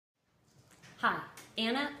Hi,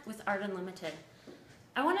 Anna with Art Unlimited.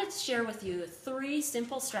 I wanted to share with you 3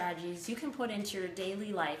 simple strategies you can put into your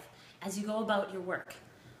daily life as you go about your work.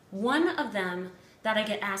 One of them that I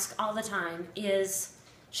get asked all the time is,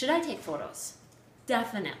 should I take photos?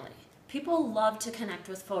 Definitely. People love to connect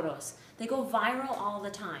with photos. They go viral all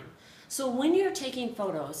the time. So when you're taking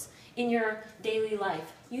photos in your daily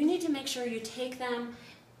life, you need to make sure you take them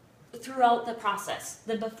throughout the process,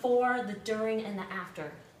 the before, the during, and the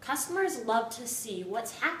after. Customers love to see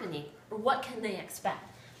what's happening or what can they expect.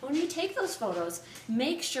 When you take those photos,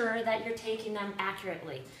 make sure that you're taking them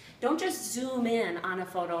accurately. Don't just zoom in on a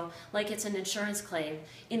photo like it's an insurance claim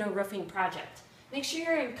in a roofing project. Make sure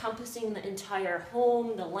you're encompassing the entire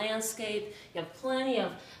home, the landscape. You have plenty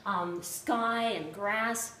of sky and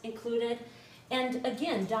grass included. And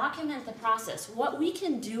again, document the process. What we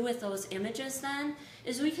can do with those images then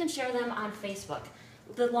is we can share them on Facebook,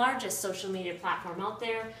 the largest social media platform out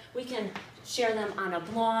there. We can share them on a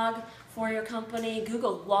blog for your company.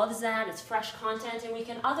 Google loves that. It's fresh content. And we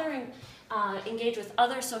can engage with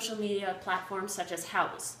other social media platforms such as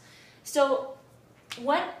Houzz. So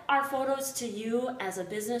what are photos to you as a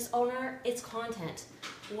business owner? It's content.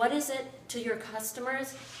 What is it to your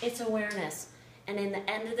customers? It's awareness. And in the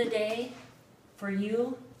end of the day, for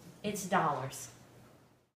you, it's dollars.